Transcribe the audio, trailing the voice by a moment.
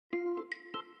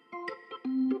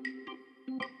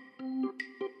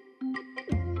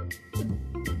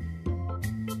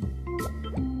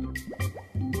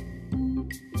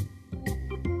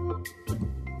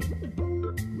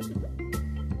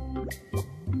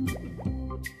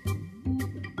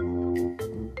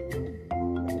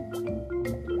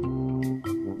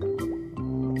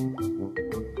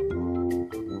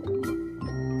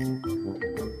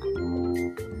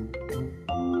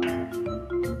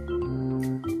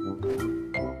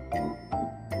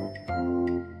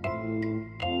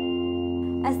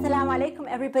Assalamu alaikum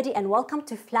everybody and welcome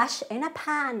to Flash in a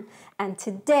Pan. And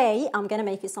today I'm going to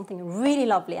make you something really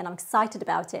lovely and I'm excited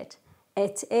about it.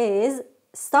 It is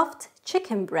stuffed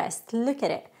chicken breast. Look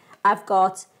at it. I've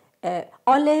got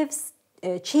olives,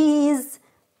 cheese,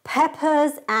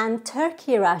 peppers and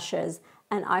turkey rashers,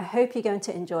 and I hope you're going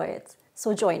to enjoy it.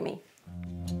 So join me.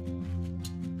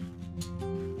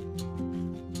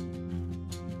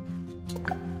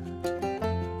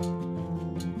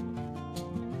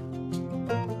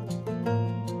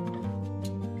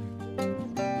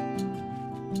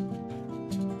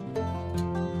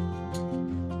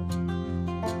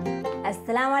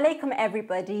 Assalamu alaikum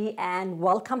everybody and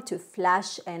welcome to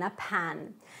Flash in a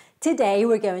Pan. Today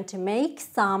we're going to make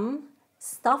some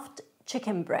stuffed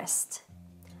chicken breast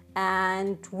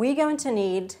and we're going to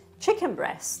need chicken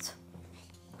breast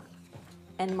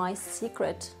in my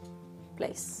secret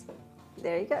place.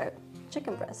 There you go,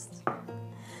 chicken breast.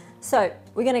 So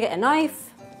we're going to get a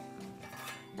knife,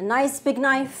 a nice big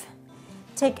knife.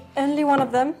 Take only one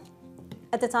of them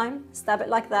at a time, stab it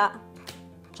like that,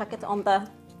 chuck it on the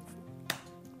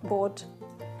board.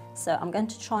 So I'm going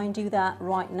to try and do that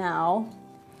right now,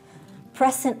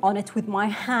 pressing on it with my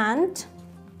hand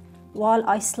while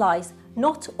I slice,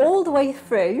 not all the way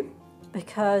through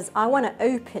because I want to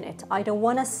open it. I don't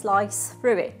want to slice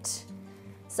through it.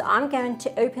 So I'm going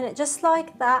to open it just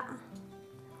like that.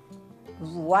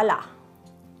 Voila.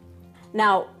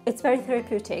 Now it's very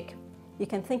therapeutic. You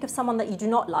can think of someone that you do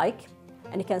not like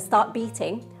and you can start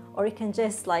beating, or you can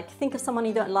just think of someone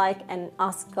you don't like and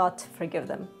ask God to forgive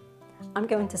them. I'm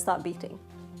going to start beating.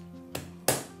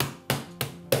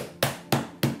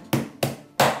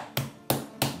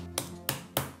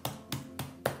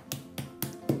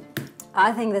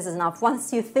 I think this is enough.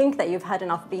 Once you think that you've had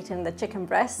enough beating the chicken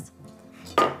breast,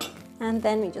 and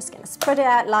then we're just going to spread it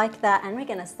out like that and we're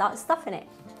going to start stuffing it.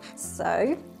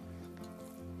 So,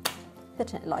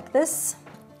 putting it like this.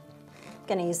 I'm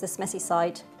going to use this messy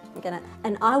side.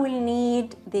 And I will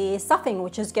need the stuffing,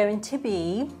 which is going to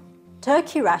be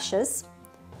turkey rashers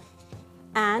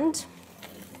and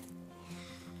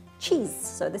cheese.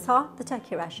 So these are the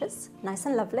turkey rashers, nice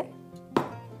and lovely.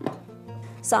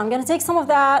 So I'm going to take some of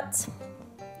that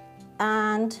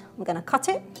and I'm going to cut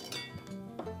it,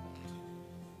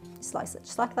 slice it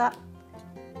just like that,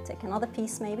 take another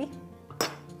piece maybe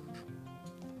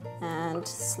and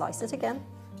slice it again.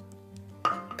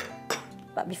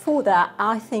 But before that,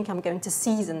 I think I'm going to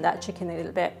season that chicken a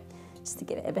little bit, just to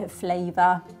give it a bit of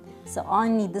flavor. So I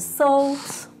need the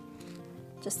salt,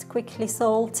 just quickly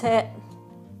salt it.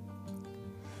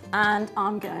 And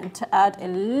I'm going to add a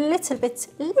little bit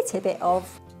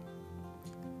of,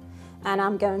 and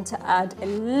I'm going to add a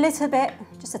little bit,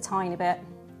 just a tiny bit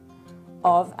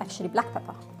of actually black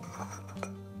pepper.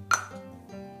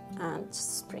 And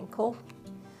sprinkle,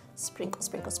 sprinkle,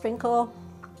 sprinkle, sprinkle.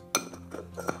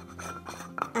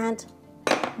 And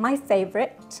my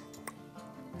favorite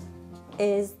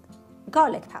is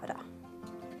garlic powder.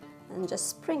 And just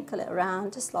sprinkle it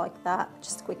around just like that,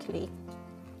 just quickly,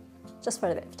 just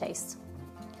for a bit of taste.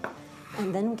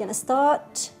 And then we're gonna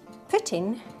start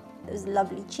putting those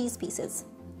lovely cheese pieces.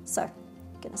 So,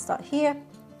 I'm gonna start here.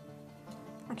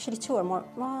 Actually 2 or more,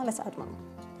 well, let's add 1.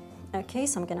 Okay,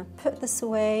 so I'm gonna put this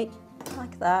away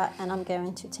like that, and I'm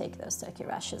going to take those turkey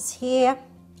rashers here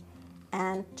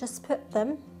and just put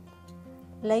them,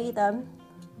 lay them.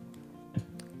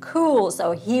 Cool,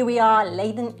 so here we are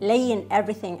laying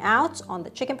everything out on the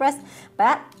chicken breast,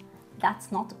 but that's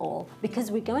not all,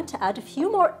 because we're going to add a few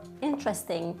more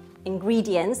interesting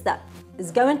ingredients that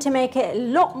is going to make it a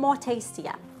lot more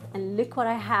tastier. And look what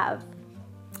I have.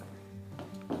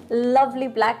 Lovely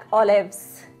black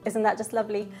olives. Isn't that just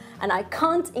lovely? And I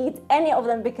can't eat any of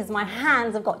them because my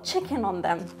hands have got chicken on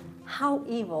them. How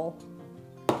evil.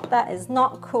 That is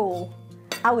not cool.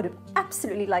 I would have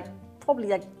absolutely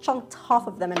probably chunked half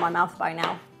of them in my mouth by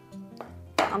now.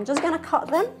 I'm just gonna cut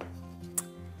them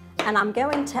and I'm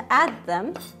going to add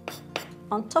them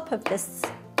on top of this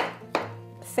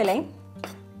filling.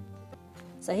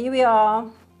 So here we are,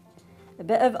 a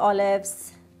bit of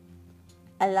olives.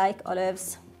 I like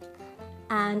olives.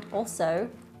 And also,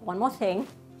 one more thing.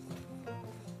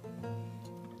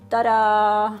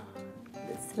 Ta-da!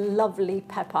 This lovely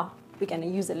pepper. We're going to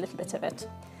use a little bit of it.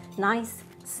 Nice,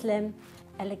 slim,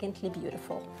 elegantly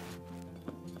beautiful.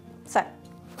 So,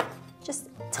 just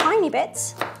tiny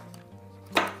bits,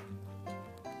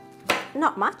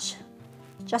 not much,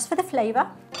 just for the flavor.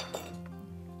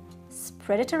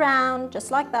 Spread it around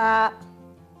just like that.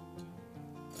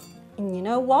 And you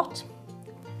know what?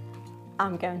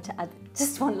 I'm going to add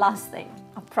just one last thing.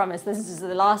 I promise this is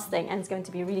the last thing and it's going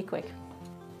to be really quick.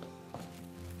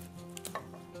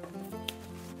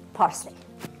 parsley.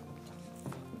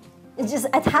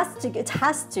 It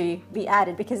has to be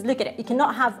added, because look at it. You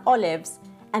cannot have olives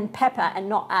and pepper and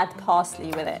not add parsley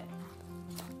with it.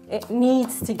 It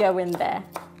needs to go in there.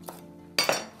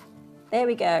 There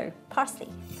we go, parsley.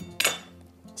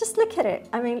 Just look at it.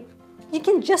 I mean, you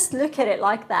can just look at it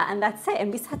like that and that's it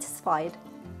and be satisfied.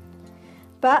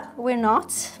 But we're not.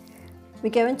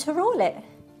 We're going to roll it,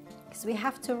 because we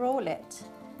have to roll it.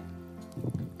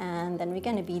 And then we're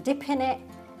going to be dipping it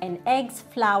in eggs,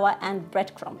 flour and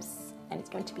breadcrumbs, and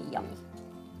it's going to be yummy.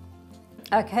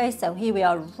 Okay, so here we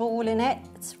are rolling it.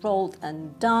 It's rolled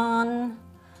and done.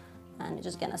 And you're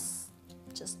just going to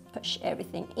just push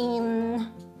everything in,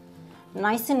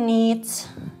 nice and neat.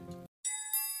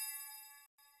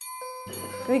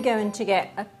 We're going to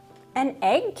get an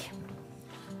egg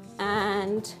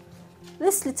and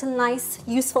this little nice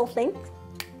useful thing.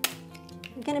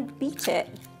 We're going to beat it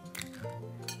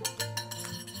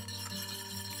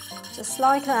just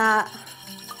like that,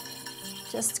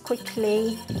 just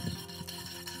quickly,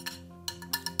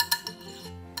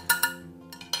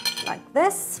 like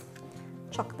this.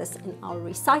 Chuck this in our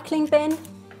recycling bin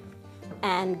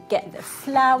and get the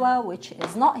flour, which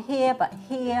is not here but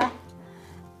here,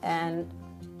 and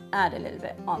add a little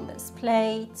bit on this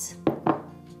plate.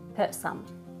 Put some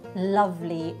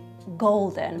lovely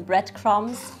golden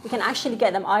breadcrumbs. You can actually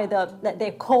get them either,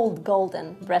 they're called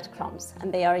golden breadcrumbs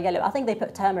and they are yellow. I think they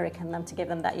put turmeric in them to give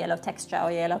them that yellow texture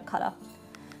or yellow color.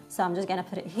 So I'm just gonna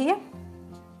put it here.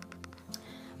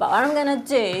 But what I'm gonna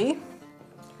do,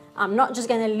 I'm not just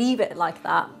gonna leave it like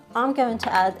that. I'm going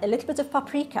to add a little bit of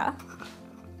paprika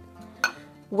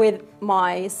with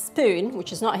my spoon,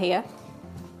 which is not here.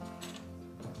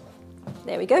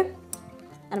 There we go.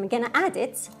 And I'm gonna add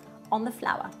it on the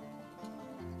flour.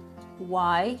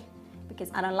 Why? Because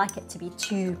I don't like it to be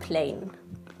too plain.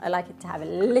 I like it to have a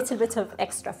little bit of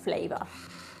extra flavor.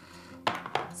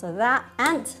 So that,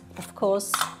 and of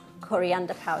course,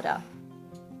 coriander powder.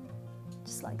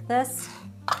 Just like this.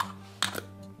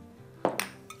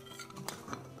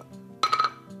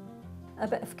 A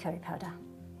bit of curry powder.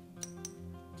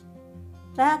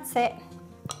 That's it.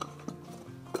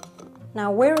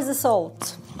 Now, where is the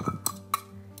salt?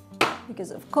 Because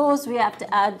of course we have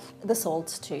to add the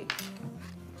salt too.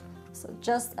 So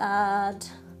just add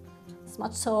as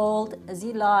much salt as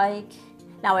you like.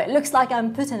 Now it looks like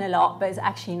I'm putting a lot, but it's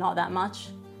actually not that much.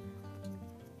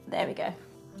 There we go.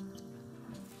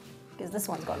 Because this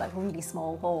one's got like really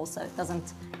small holes, so it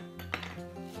doesn't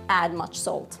add much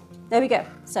salt. There we go.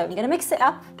 So I'm gonna mix it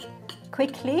up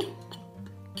quickly.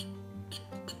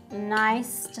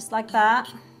 Nice, just like that.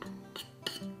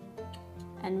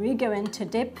 And we're going to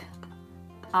dip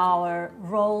our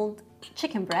rolled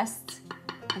chicken breast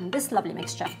in this lovely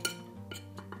mixture.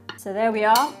 So there we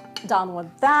are, done with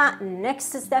that.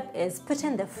 Next step is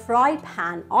putting the fry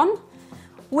pan on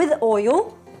with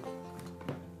oil,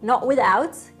 not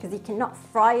without, because you cannot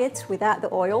fry it without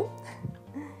the oil,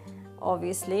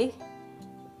 obviously.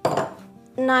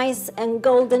 Nice and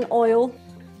golden oil,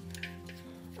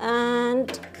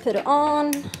 and put it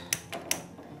on.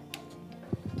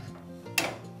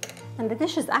 And the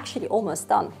dish is actually almost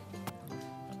done.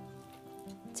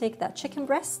 Take that chicken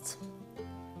breast,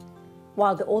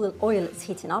 while the oil is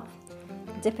heating up,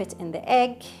 dip it in the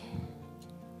egg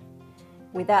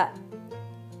without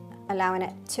allowing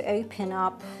it to open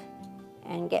up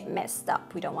and get messed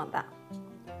up. We don't want that.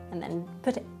 And then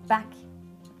put it back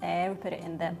there, put it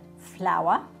in the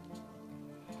flour,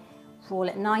 roll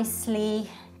it nicely,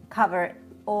 cover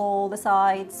all the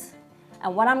sides.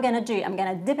 And what I'm gonna do, I'm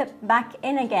gonna dip it back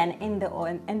in again in the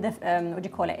oil, in the, what do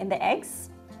you call it, in the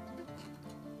eggs.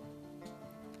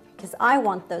 Because I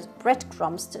want those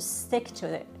breadcrumbs to stick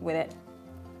to it,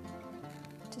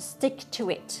 to stick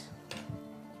to it.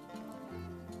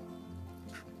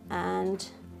 And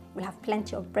we'll have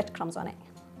plenty of breadcrumbs on it,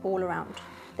 all around.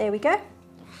 There we go.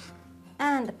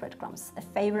 And the breadcrumbs, a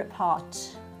favorite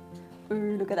part.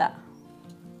 Ooh, look at that.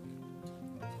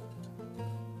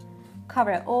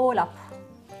 Cover it all up,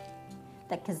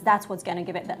 because that's what's going to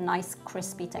give it that nice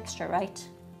crispy texture, right?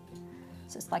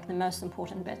 So it's like the most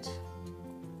important bit.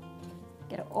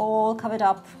 Get it all covered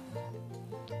up.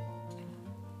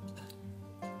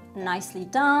 Nicely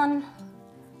done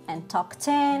and tucked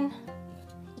in.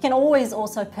 You can always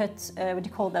also put, what do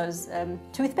you call those,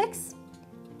 toothpicks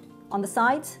on the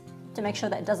side to make sure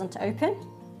that it doesn't open.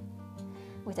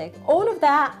 We take all of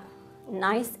that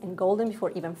nice and golden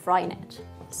before even frying it.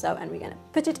 So, and we're gonna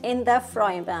put it in the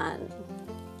frying pan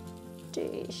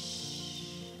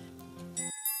dish.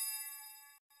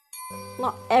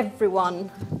 Not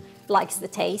everyone likes the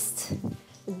taste.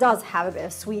 It does have a bit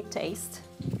of sweet taste.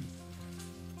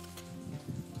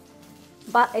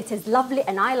 but it is lovely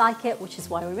and I like it, which is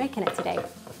why we're making it today.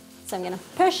 So I'm gonna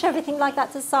push everything like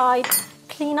that to the side,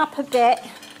 clean up a bit,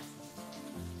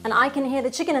 and I can hear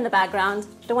the chicken in the background.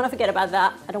 Don't wanna forget about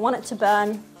that. I don't want it to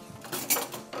burn.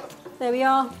 There we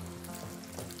are.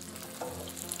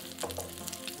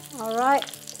 All right,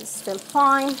 it's still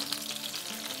fine.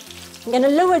 I'm gonna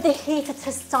lower the heat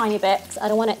just a tiny bit because I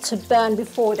don't want it to burn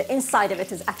before the inside of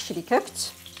it is actually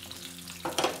cooked.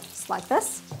 Just like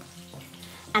this.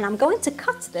 And I'm going to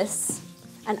cut this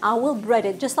and I will bread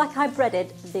it just like I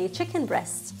breaded the chicken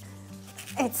breast.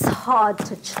 It's hard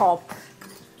to chop,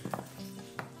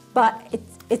 but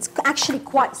it's actually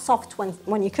quite soft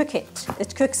when you cook it.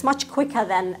 It cooks much quicker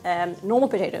than normal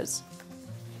potatoes.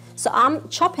 So I'm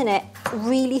chopping it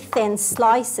really thin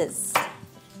slices.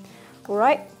 All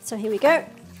right, so here we go.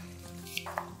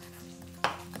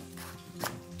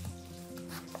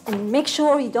 And make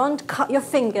sure you don't cut your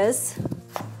fingers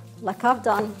like I've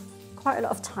done quite a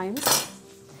lot of times.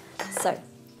 So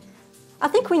I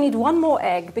think we need one more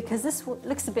egg because this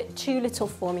looks a bit too little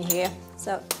for me here.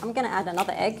 So I'm gonna add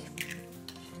another egg.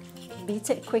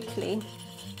 Beat it quickly,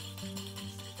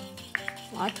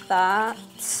 like that.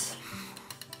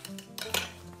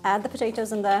 Add the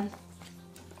potatoes in there.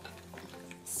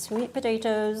 Sweet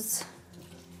potatoes,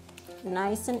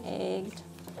 nice and egged.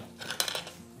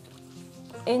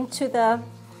 Into the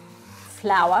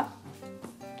flour.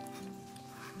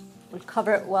 We'll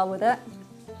cover it well with it.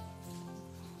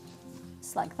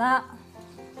 Just like that.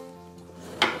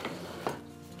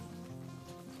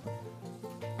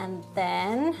 And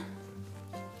then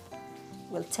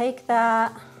we'll take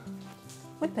that,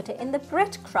 we'll put it in the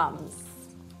breadcrumbs.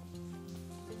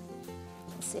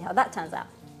 Let's see how that turns out.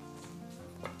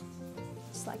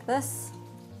 Just like this.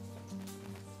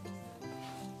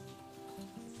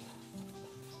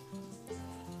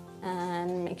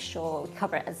 And make sure we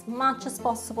cover it as much as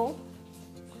possible.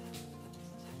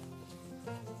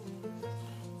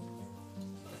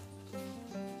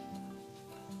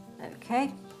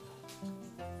 Okay.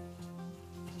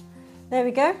 There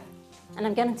we go. And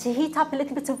I'm going to heat up a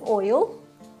little bit of oil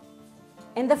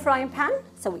in the frying pan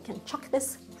so we can chuck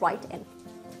this right in.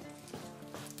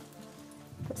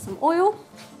 Put some oil.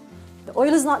 The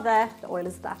oil is not there, the oil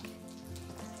is back.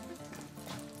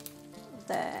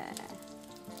 There.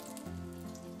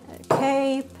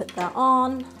 Okay, put that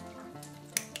on.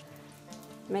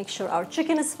 Make sure our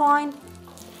chicken is fine.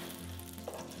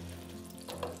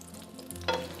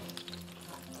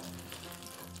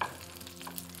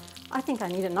 I think I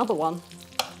need another one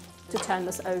to turn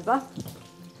this over.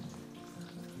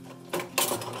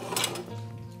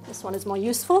 This one is more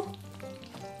useful.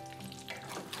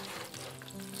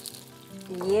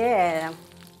 Yeah,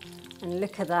 and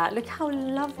look at that. Look how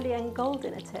lovely and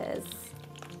golden it is.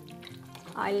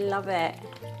 I love it.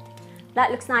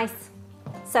 That looks nice.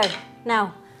 So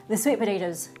now the sweet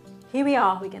potatoes. Here we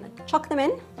are. We're gonna chuck them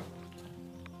in.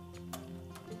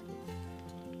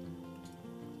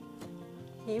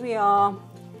 Here we are,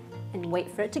 and wait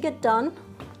for it to get done.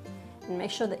 And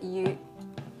make sure that you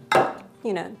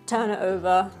turn it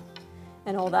over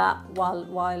and all that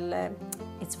while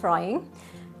it's frying.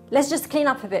 Let's just clean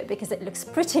up a bit because it looks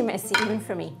pretty messy even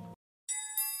for me.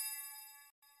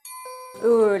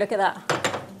 Ooh, look at that.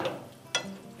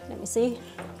 Let me see.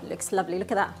 It looks lovely.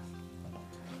 Look at that.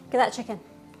 Look at that chicken.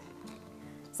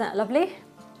 Isn't that lovely?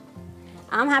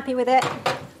 I'm happy with it.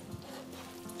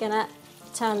 Gonna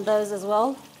turn those as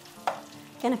well.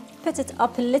 Gonna put it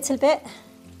up a little bit,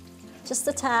 just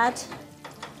a tad.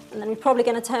 And then we're probably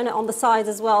gonna turn it on the sides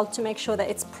as well to make sure that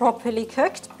it's properly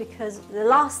cooked, because the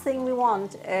last thing we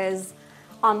want is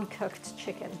uncooked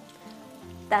chicken.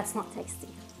 That's not tasty.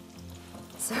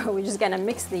 So we're just gonna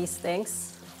mix these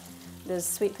things. There's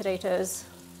sweet potatoes,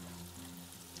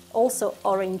 also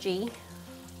orangey.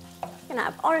 Gonna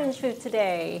have orange food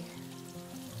today.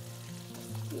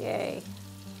 Yay.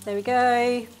 There we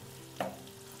go.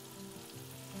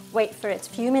 Wait for it a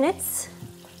few minutes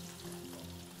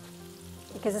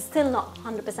because it's still not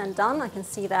 100% done. I can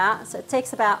see that. So it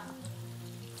takes about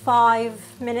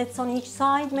 5 minutes on each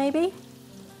side maybe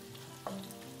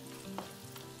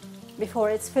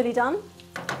before it's fully done.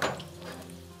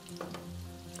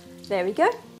 There we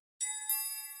go.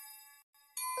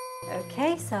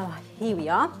 Okay, so here we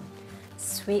are.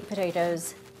 Sweet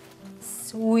potatoes.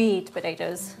 Sweet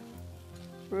potatoes.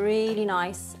 Really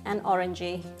nice and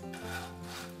orangey.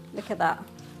 Look at that.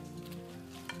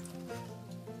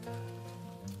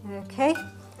 Okay.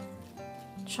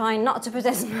 Try not to put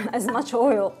as much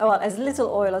oil, well, as little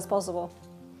oil as possible.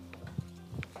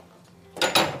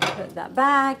 Put that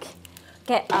back.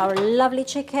 Get our lovely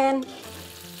chicken.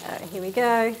 Here we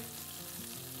go.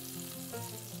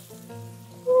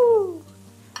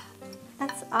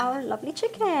 our lovely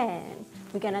chicken.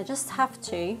 We're gonna just have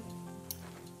to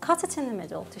cut it in the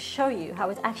middle to show you how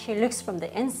it actually looks from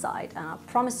the inside, and I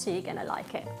promise you, you're gonna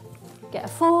like it. Get a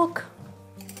fork,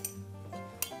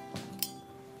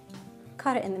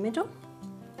 cut it in the middle.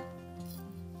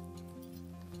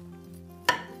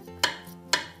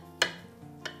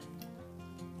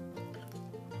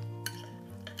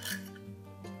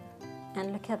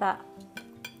 And look at that.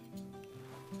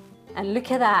 And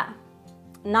look at that.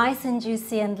 Nice and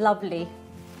juicy and lovely.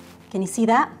 Can you see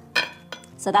that?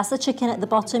 So that's the chicken at the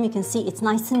bottom. You can see it's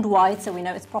nice and white, so we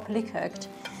know it's properly cooked.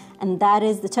 And that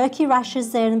is the turkey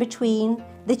rashers there in between,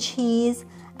 the cheese,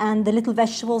 and the little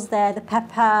vegetables there, the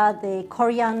pepper, the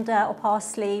coriander or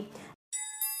parsley.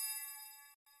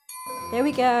 There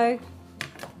we go.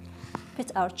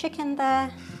 Put our chicken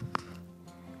there.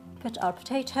 Put our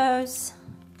potatoes.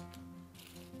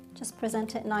 Just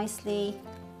present it nicely.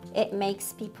 It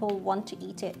makes people want to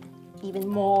eat it even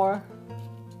more.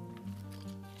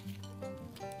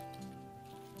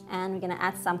 And we're gonna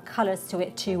add some colors to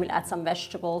it too. We'll add some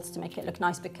vegetables to make it look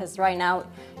nice, because right now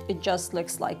it just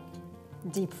looks like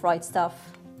deep fried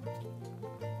stuff.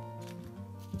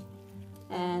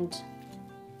 And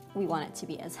we want it to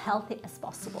be as healthy as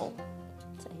possible.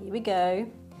 So here we go.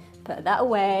 Put that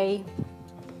away.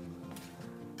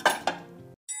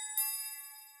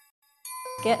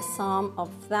 Get some of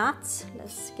that.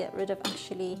 Let's get rid of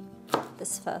actually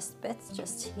this first bit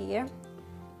just here.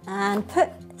 And put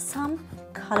some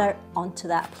color onto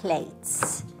that plate.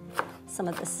 Some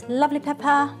of this lovely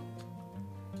pepper.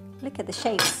 Look at the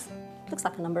shapes. Looks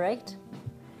like a number 8.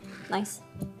 Nice.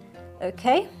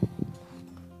 Okay.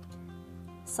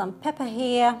 Some pepper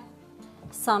here.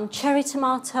 Some cherry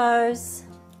tomatoes.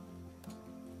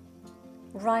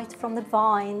 Right from the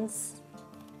vines.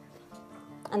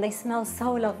 And they smell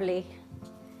so lovely.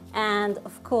 And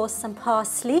of course some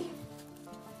parsley.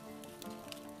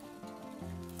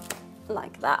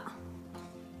 Like that.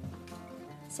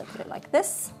 So put it like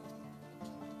this.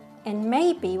 And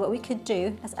maybe what we could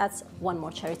do is add one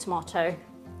more cherry tomato.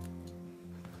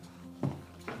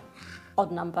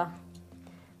 Odd number.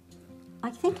 I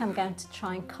think I'm going to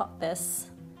try and cut this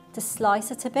to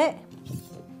slice it a bit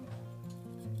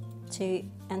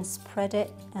and spread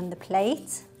it on the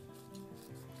plate.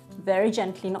 Very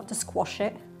gently, not to squash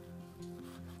it.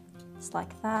 Just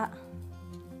like that.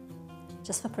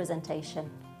 Just for presentation.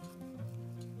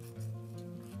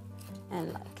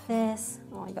 And like this.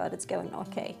 Oh my God, it's going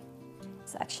okay.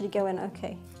 It's actually going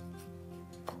okay.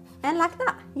 And like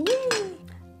that. Yay!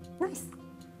 Nice.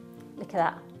 Look at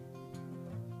that.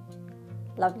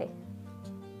 Lovely.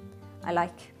 I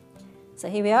like. So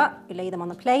here we are. We lay them on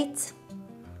the plate.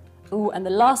 Ooh, and the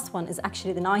last one is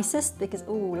actually the nicest, because,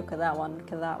 ooh, look at that one,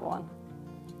 look at that one.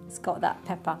 It's got that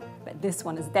pepper, but this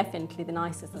one is definitely the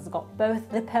nicest. It's got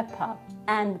both the pepper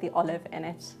and the olive in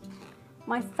it.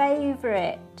 My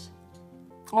favorite.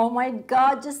 Oh my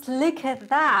God, just look at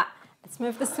that. Let's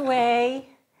move this away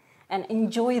and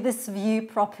enjoy this view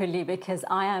properly, because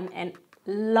I am in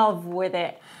love with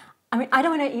it. I mean, I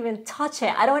don't want to even touch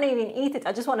it. I don't want to even eat it.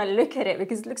 I just want to look at it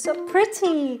because it looks so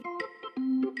pretty.